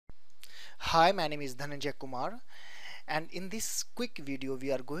Hi, my name is Dhananjay Kumar, and in this quick video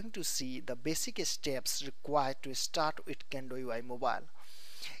we are going to see the basic steps required to start with Kendo UI Mobile.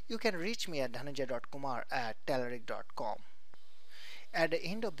 You can reach me at dhananjay.kumar@telerik.com. At the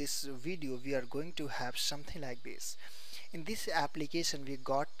end of this video we are going to have something like this. In this application we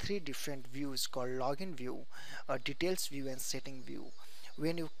got three different views called login view, a details view and setting view.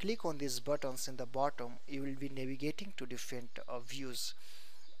 When you click on these buttons in the bottom you will be navigating to different views.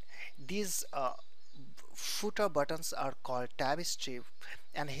 These footer buttons are called tab strip,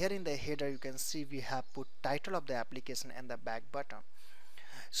 and here in the header you can see we have put title of the application and the back button.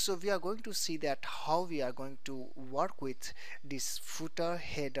 So we are going to see that how we are going to work with this footer,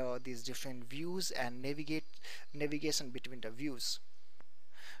 header, these different views and navigation between the views.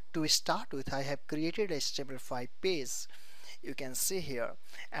 To start with, I have created a HTML5 page, you can see here,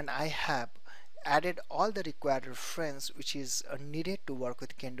 and I have added all the required reference which is needed to work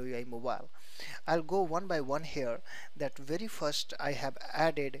with Kendo UI Mobile. I'll go one by one here. That very first I have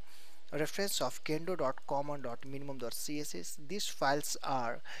added a reference of kendo.common.minimum.css. These files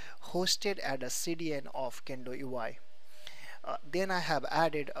are hosted at a CDN of Kendo UI. Then I have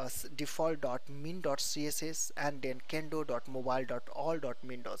added a default.min.css and then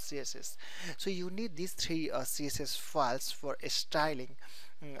kendo.mobile.all.min.css. So you need these three CSS files for styling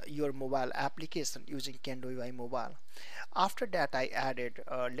your mobile application using Kendo UI Mobile. After that I added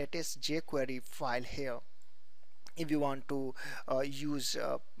a latest jQuery file here if you want to use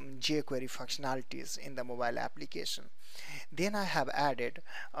jQuery functionalities in the mobile application. Then I have added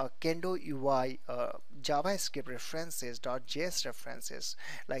Kendo UI JavaScript references .js references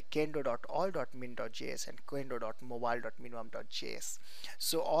like kendo.all.min.js and kendo.mobile.minimum.js.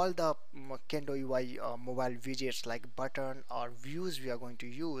 So all the Kendo UI mobile widgets like button or views we are going to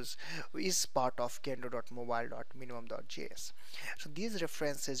use is part of kendo.mobile.minimum.js. So these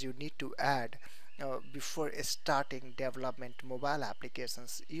references you need to add before starting development mobile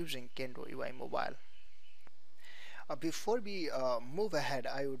applications using Kendo UI Mobile. Before we move ahead,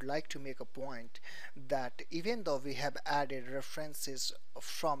 I would like to make a point that even though we have added references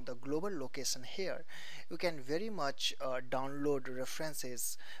from the global location here, you can very much download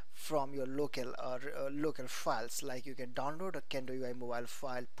references from your local files. Like you can download a Kendo UI Mobile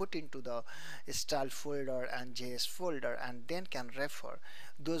file, put into the style folder and JS folder, and then can refer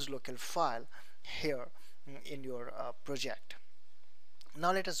those local file here in your project.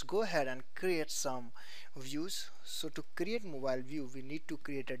 Now let us go ahead and create some views. So to create mobile view we need to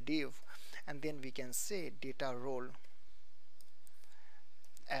create a div, and then we can say data role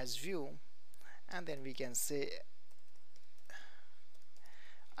as view, and then we can say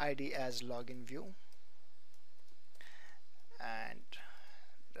id as login view, and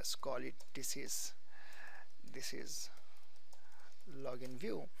let's call it this is login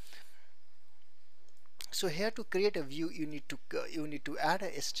view. So here to create a view you need to add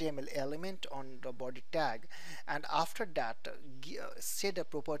a HTML element on the body tag, and after that set the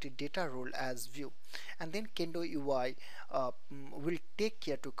property data role as view, and then Kendo UI will take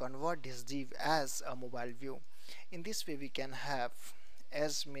care to convert this div as a mobile view. In this way we can have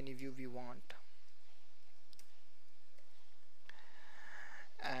as many view we want,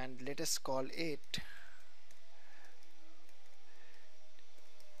 and let us call it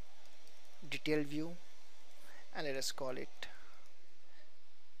detail view, and let us call it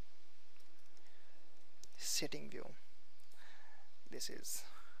setting view. This is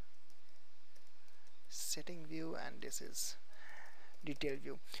setting view and this is detail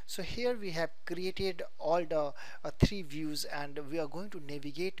view. So here we have created all the three views, and we are going to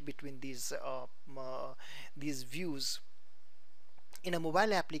navigate between these views. In a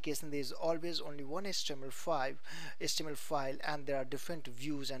mobile application there is always only one HTML file, and there are different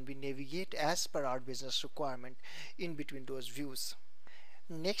views, and we navigate as per our business requirement in between those views.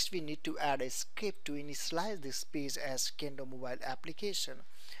 Next we need to add a script to initialize this page as Kendo mobile application.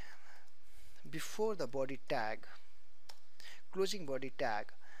 Before the body tag, closing body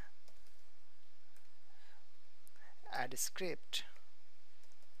tag, add a script.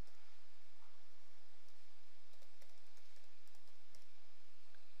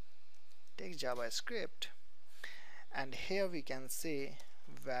 Take JavaScript, and here we can say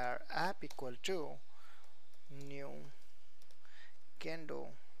var app equal to new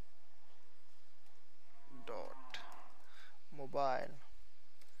Kendo dot mobile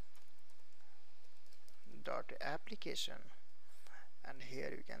dot application, and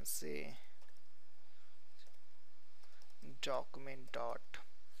here you can say document dot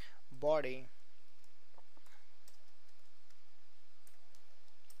body,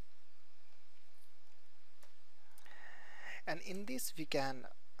 and in this we can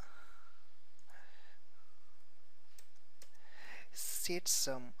set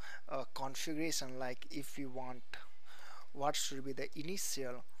some configuration, like if we want what should be the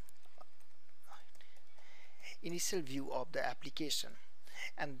initial view of the application,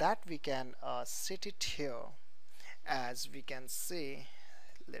 and that we can set it here as we can say,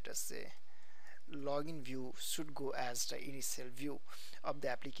 let us say login view should go as the initial view of the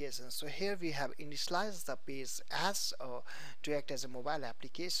application. So here we have initialized the page as to act as a mobile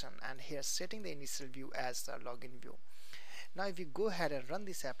application, and here setting the initial view as the login view. Now if we go ahead and run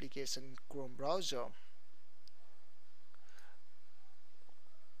this application in Chrome browser,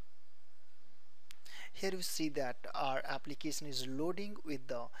 here we see that our application is loading with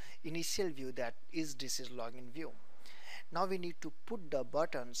the initial view, that is this is login view. Now we need to put the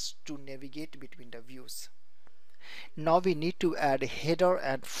buttons to navigate between the views. Now we need to add header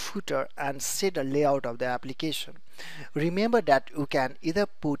and footer and set the layout of the application. Remember that you can either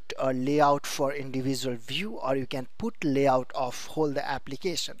put a layout for individual view, or you can put layout of whole the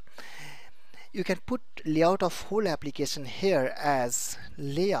application. You can put layout of whole application here as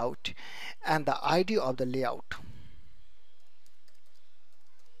layout and the ID of the layout.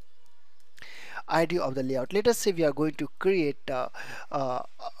 ID of the layout. Let us say we are going to create the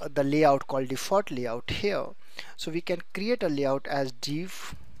layout called default layout here. So we can create a layout as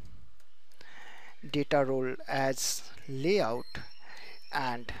div data role as layout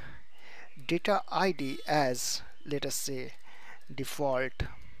and data ID as, let us say, default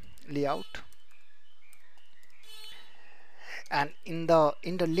layout. And in the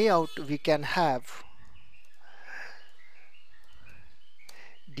layout we can have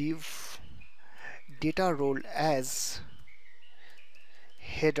div data role as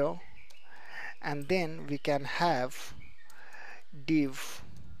header, and then we can have div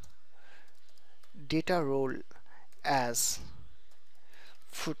data role as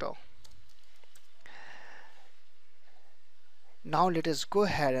footer. Now let us go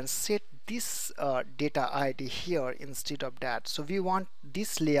ahead and set this data ID here instead of that. So we want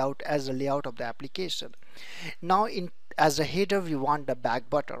this layout as the layout of the application. Now as a header we want the back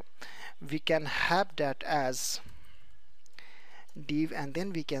button. We can have that as div, and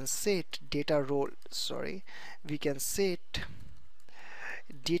then we can set data role, we can set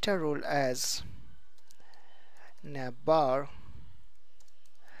data role as navbar,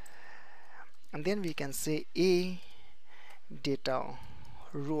 and then we can say a data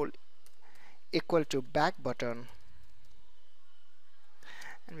role equal to back button,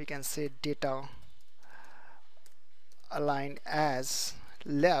 and we can say data align as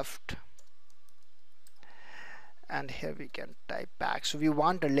left, and here we can type back. So we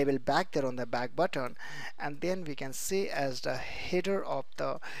want the label back there on the back button, and then we can say as the header of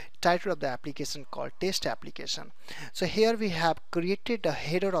the title of the application called test application. So here we have created the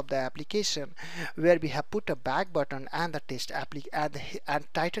header of the application where we have put a back button and the test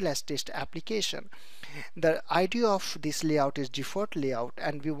and title as test application. The ID of this layout is default layout,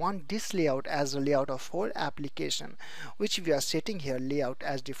 and we want this layout as the layout of whole application, which we are setting here layout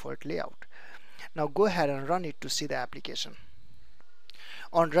as default layout. Now go ahead and run it to see the application.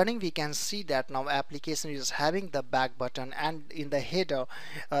 On running we can see that now application is having the back button and in the header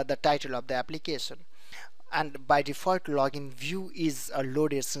the title of the application, and by default login view is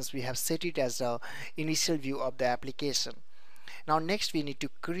loaded since we have set it as the initial view of the application. Now next we need to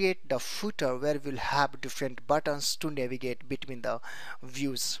create the footer where we'll have different buttons to navigate between the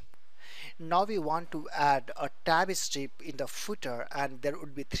views. Now we want to add a tab strip in the footer, and there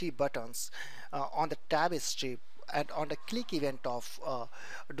would be 3 buttons on the tab strip, and on the click event of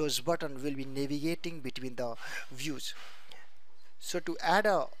those buttons will be navigating between the views. So to add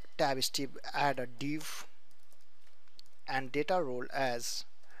a tab strip, add a div and data role as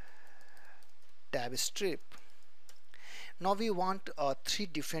tab strip. Now we want 3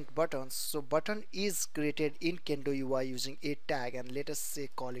 different buttons. So button is created in Kendo UI using a tag, and let us say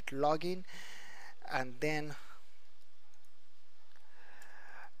call it login, and then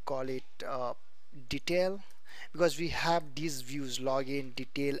call it detail, because we have these views login,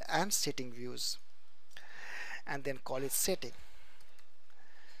 detail and setting views, and then call it setting.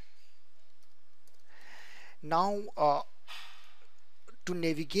 Now to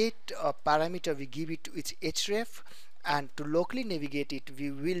navigate a parameter we give it to its href, and to locally navigate it we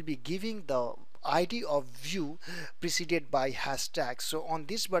will be giving the ID of view preceded by hashtag. So on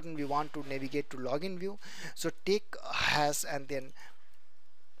this button we want to navigate to login view, so take hash and then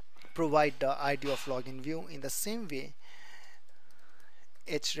provide the ID of login view. In the same way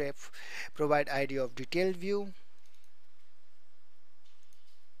href provide ID of detailed view,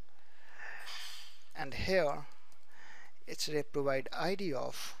 and here href provide ID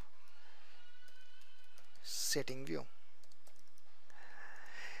of setting view.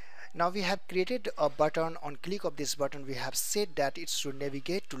 Now we have created a button. On click of this button we have said that it should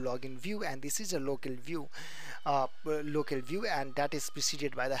navigate to login view, and this is a local view, and that is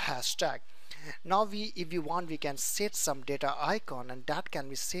preceded by the hashtag. Now if we want, we can set some data icon, and that can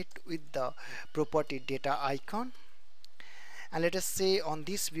be set with the property data icon. And let us say on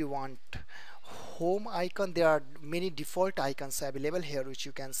this we want home icon. There are many default icons available here, which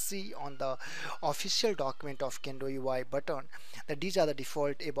you can see on the official document of Kendo UI button, that these are the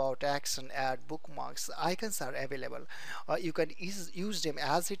default: about, action, add, bookmarks icons are available. You can use them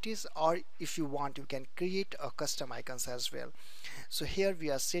as it is, or if you want you can create a custom icons as well. So here we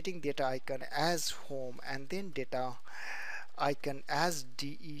are setting data icon as home, and then data icon as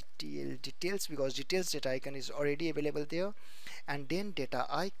details, because details data icon is already available there, and then data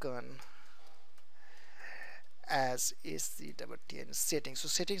icon as SCTN settings. So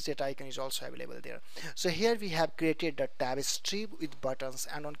settings data icon is also available there. So here we have created the tab strip with buttons,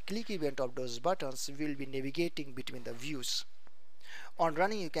 and on click event of those buttons we will be navigating between the views. On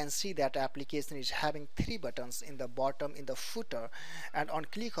running, you can see that application is having 3 buttons: in the bottom, in the footer, and on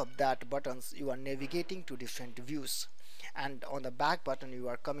click of that buttons you are navigating to different views, and on the back button you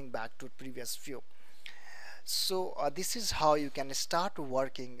are coming back to previous view. So this is how you can start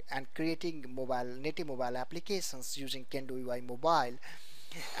working and creating native mobile applications using Kendo UI Mobile.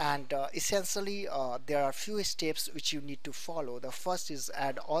 And essentially there are few steps which you need to follow. The first is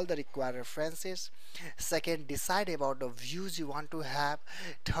add all the required references. Second, decide about the views you want to have.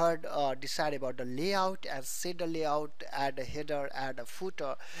 Third, decide about the layout and set the layout, add a header, add a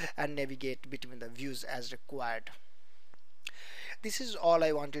footer, and navigate between the views as required. This is all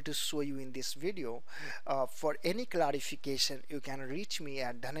I wanted to show you in this video. For any clarification, you can reach me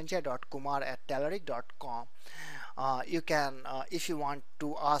at dhananjay.kumar@telerik.com. You can, if you want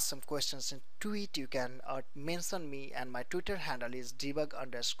to ask some questions in tweet, you can mention me, and my Twitter handle is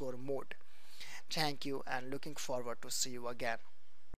debug_mode. Thank you, and looking forward to see you again.